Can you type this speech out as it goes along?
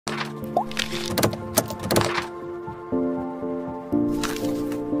Hey,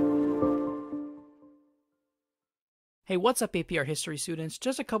 what's up APR history students?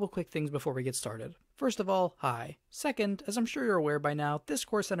 Just a couple quick things before we get started. First of all, hi. Second, as I'm sure you're aware by now, this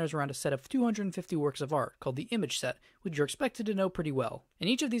course centers around a set of 250 works of art called the image set, which you're expected to know pretty well. And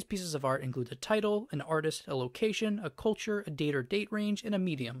each of these pieces of art includes a title, an artist, a location, a culture, a date or date range, and a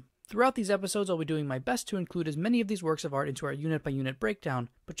medium. Throughout these episodes, I'll be doing my best to include as many of these works of art into our unit-by-unit breakdown,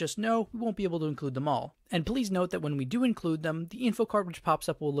 but just know we won't be able to include them all. And please note that when we do include them, the info card which pops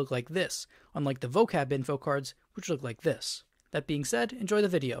up will look like this, unlike the vocab info cards, which look like this. That being said, enjoy the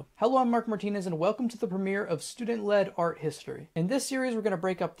video. Hello, I'm Mark Martinez, and welcome to the premiere of Student-Led Art History. In this series, we're going to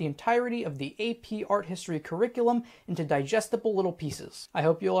break up the entirety of the AP Art History curriculum into digestible little pieces. I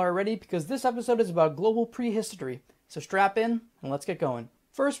hope you all are ready, because this episode is about global prehistory. So strap in, and let's get going.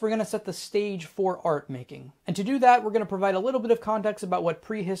 First, we're going to set the stage for art making. And to do that, we're going to provide a little bit of context about what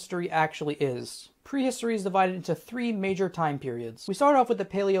prehistory actually is. Prehistory is divided into three major time periods. We start off with the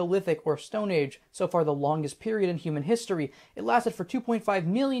Paleolithic or Stone Age, so far the longest period in human history. It lasted for 2.5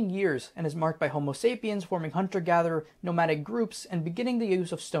 million years and is marked by Homo sapiens forming hunter-gatherer nomadic groups and beginning the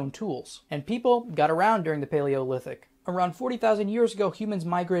use of stone tools. And people got around during the Paleolithic. Around 40,000 years ago, humans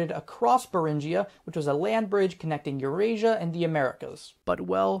migrated across Beringia, which was a land bridge connecting Eurasia and the Americas. But,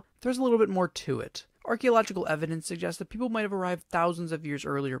 well, there's a little bit more to it. Archaeological evidence suggests that people might have arrived thousands of years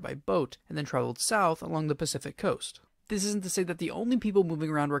earlier by boat, and then traveled south along the Pacific coast. This isn't to say that the only people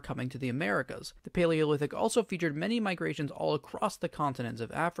moving around were coming to the Americas. The Paleolithic also featured many migrations all across the continents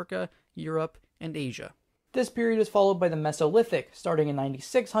of Africa, Europe, and Asia. This period is followed by the Mesolithic, starting in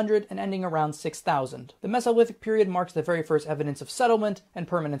 9600 and ending around 6000. The Mesolithic period marks the very first evidence of settlement and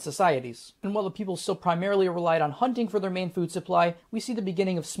permanent societies. And while the people still primarily relied on hunting for their main food supply, we see the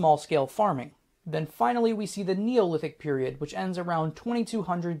beginning of small-scale farming. Then finally we see the Neolithic period, which ends around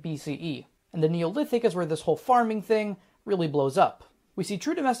 2200 BCE. And the Neolithic is where this whole farming thing really blows up. We see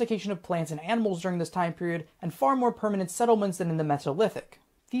true domestication of plants and animals during this time period, and far more permanent settlements than in the Mesolithic.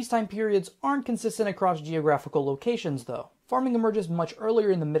 These time periods aren't consistent across geographical locations, though. Farming emerges much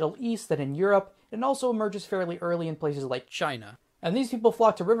earlier in the Middle East than in Europe, and also emerges fairly early in places like China. And these people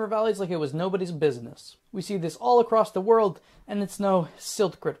flock to river valleys like it was nobody's business. We see this all across the world, and it's no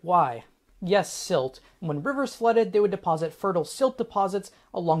siltcrit. Why? Yes, silt. When rivers flooded, they would deposit fertile silt deposits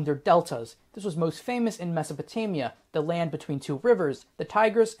along their deltas. This was most famous in Mesopotamia, the land between two rivers, the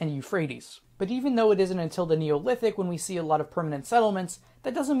Tigris and Euphrates. But even though it isn't until the Neolithic when we see a lot of permanent settlements,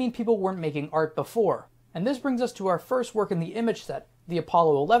 that doesn't mean people weren't making art before. And this brings us to our first work in the image set, the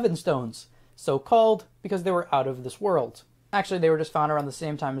Apollo 11 stones. So called because they were out of this world. Actually, they were just found around the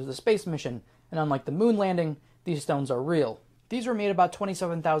same time as the space mission, and unlike the moon landing, these stones are real. These were made about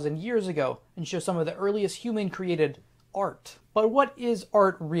 27,000 years ago and show some of the earliest human-created art. But what is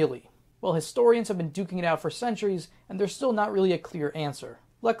art really? Well, historians have been duking it out for centuries, and there's still not really a clear answer.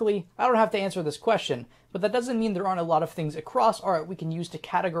 Luckily, I don't have to answer this question, but that doesn't mean there aren't a lot of things across art we can use to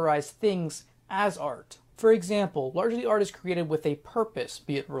categorize things as art. For example, largely art is created with a purpose,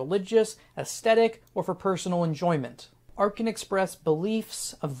 be it religious, aesthetic, or for personal enjoyment. Art can express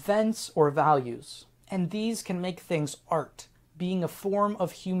beliefs, events, or values, and these can make things art, being a form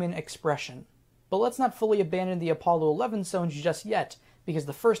of human expression. But let's not fully abandon the Apollo 11 stones just yet, because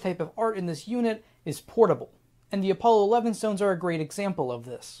the first type of art in this unit is portable. And the Apollo 11 stones are a great example of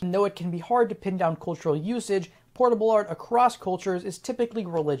this. And though it can be hard to pin down cultural usage, portable art across cultures is typically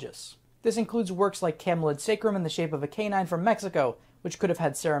religious. This includes works like Camelid Sacrum in the shape of a canine from Mexico, which could have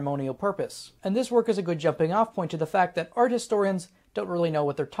had ceremonial purpose. And this work is a good jumping off point to the fact that art historians don't really know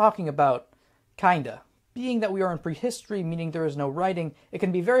what they're talking about. Kinda. Being that we are in prehistory, meaning there is no writing, it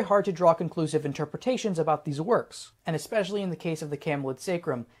can be very hard to draw conclusive interpretations about these works. And especially in the case of the Camelid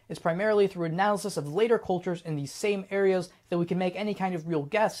Sacrum, it's primarily through analysis of later cultures in these same areas that we can make any kind of real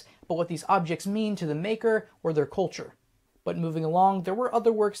guess about what these objects mean to the maker or their culture. But moving along, there were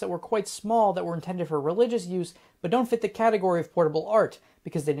other works that were quite small that were intended for religious use, but don't fit the category of portable art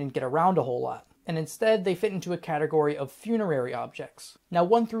because they didn't get around a whole lot. And instead they fit into a category of funerary objects. Now,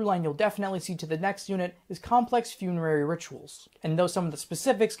 one through line you'll definitely see to the next unit is complex funerary rituals. And though some of the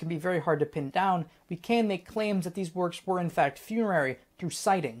specifics can be very hard to pin down, we can make claims that these works were in fact funerary through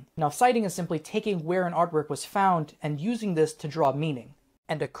sighting. Now, sighting is simply taking where an artwork was found and using this to draw meaning.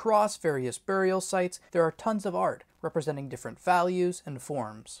 And across various burial sites, there are tons of art representing different values and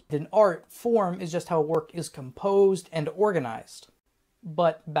forms. In art, form is just how a work is composed and organized.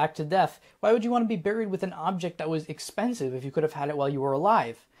 But back to death, why would you want to be buried with an object that was expensive if you could have had it while you were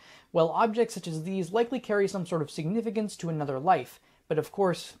alive? Well, objects such as these likely carry some sort of significance to another life, But of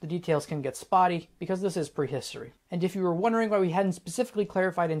course, the details can get spotty because this is prehistory. And if you were wondering why we hadn't specifically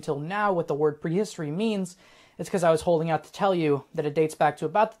clarified until now what the word prehistory means, it's because I was holding out to tell you that it dates back to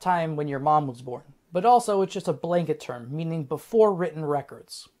about the time when your mom was born. But also, it's just a blanket term, meaning before written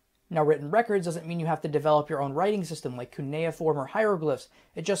records. Now, written records doesn't mean you have to develop your own writing system like cuneiform or hieroglyphs.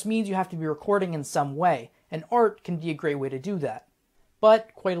 It just means you have to be recording in some way, and art can be a great way to do that.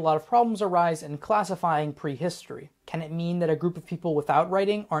 But quite a lot of problems arise in classifying prehistory. Can it mean that a group of people without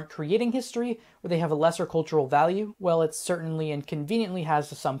writing aren't creating history, or they have a lesser cultural value? Well, it certainly and conveniently has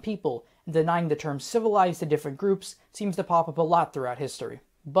to some people, and denying the term civilized to different groups seems to pop up a lot throughout history.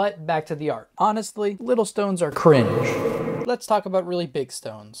 But back to the art. Honestly, little stones are cringe. Let's talk about really big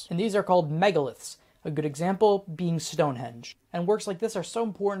stones. And these are called megaliths. A good example being Stonehenge. And works like this are so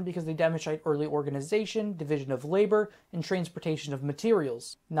important because they demonstrate early organization, division of labor, and transportation of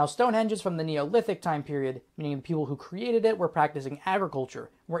materials. Now, Stonehenge is from the Neolithic time period, meaning the people who created it were practicing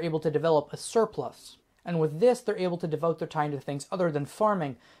agriculture, and were able to develop a surplus. And with this, they're able to devote their time to things other than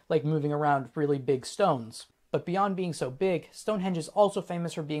farming, like moving around really big stones. But beyond being so big, Stonehenge is also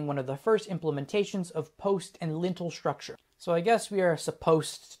famous for being one of the first implementations of post and lintel structure. So I guess we are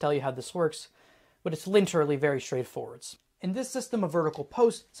supposed to tell you how this works, but it's literally very straightforward. And this system of vertical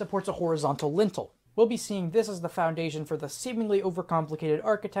posts supports a horizontal lintel. We'll be seeing this as the foundation for the seemingly overcomplicated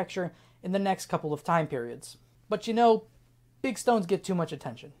architecture in the next couple of time periods. But you know, big stones get too much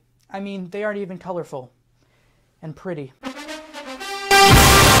attention. I mean, they aren't even colorful and pretty.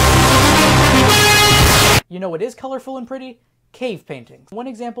 You know what is colorful and pretty? Cave paintings. One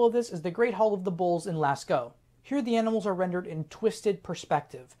example of this is the Great Hall of the Bulls in Lascaux. Here the animals are rendered in twisted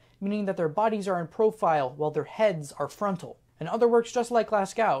perspective, meaning that their bodies are in profile while their heads are frontal. And other works just like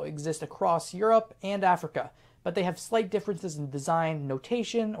Lascaux exist across Europe and Africa, but they have slight differences in design,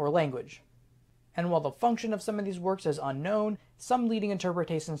 notation, or language. And while the function of some of these works is unknown, some leading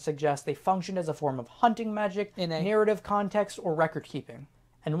interpretations suggest they function as a form of hunting magic in a narrative context or record keeping.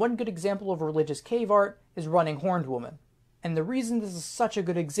 And one good example of religious cave art is Running Horned Woman. And the reason this is such a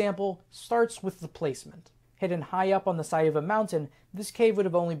good example starts with the placement. Hidden high up on the side of a mountain, this cave would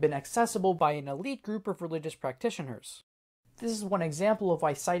have only been accessible by an elite group of religious practitioners. This is one example of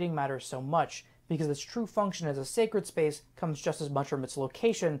why siting matters so much, because its true function as a sacred space comes just as much from its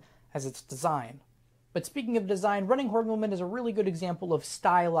location as its design. But speaking of design, Running Horned Woman is a really good example of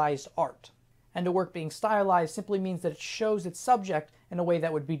stylized art. And a work being stylized simply means that it shows its subject in a way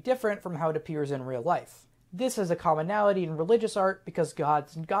that would be different from how it appears in real life. This is a commonality in religious art because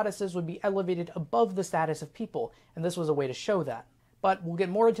gods and goddesses would be elevated above the status of people, and this was a way to show that. But we'll get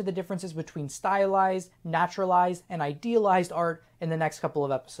more into the differences between stylized, naturalized, and idealized art in the next couple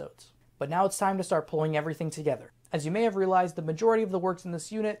of episodes. But now it's time to start pulling everything together. As you may have realized, the majority of the works in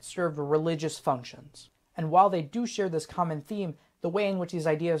this unit serve religious functions. And while they do share this common theme, the way in which these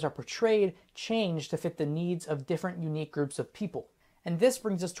ideas are portrayed change to fit the needs of different unique groups of people. And this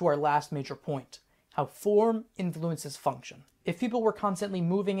brings us to our last major point, how form influences function. If people were constantly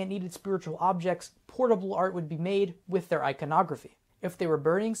moving and needed spiritual objects, portable art would be made with their iconography. If they were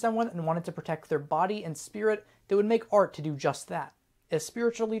burying someone and wanted to protect their body and spirit, they would make art to do just that. If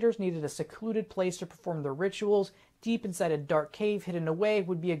spiritual leaders needed a secluded place to perform their rituals, deep inside a dark cave hidden away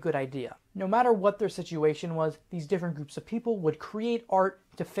would be a good idea. No matter what their situation was, these different groups of people would create art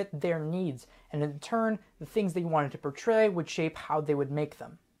to fit their needs, and in turn, the things they wanted to portray would shape how they would make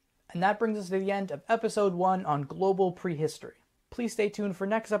them. And that brings us to the end of episode 1 on global prehistory. Please stay tuned for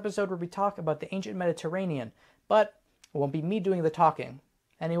next episode where we talk about the ancient Mediterranean, but it won't be me doing the talking.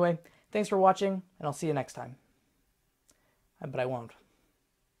 Anyway, thanks for watching, and I'll see you next time. But I won't.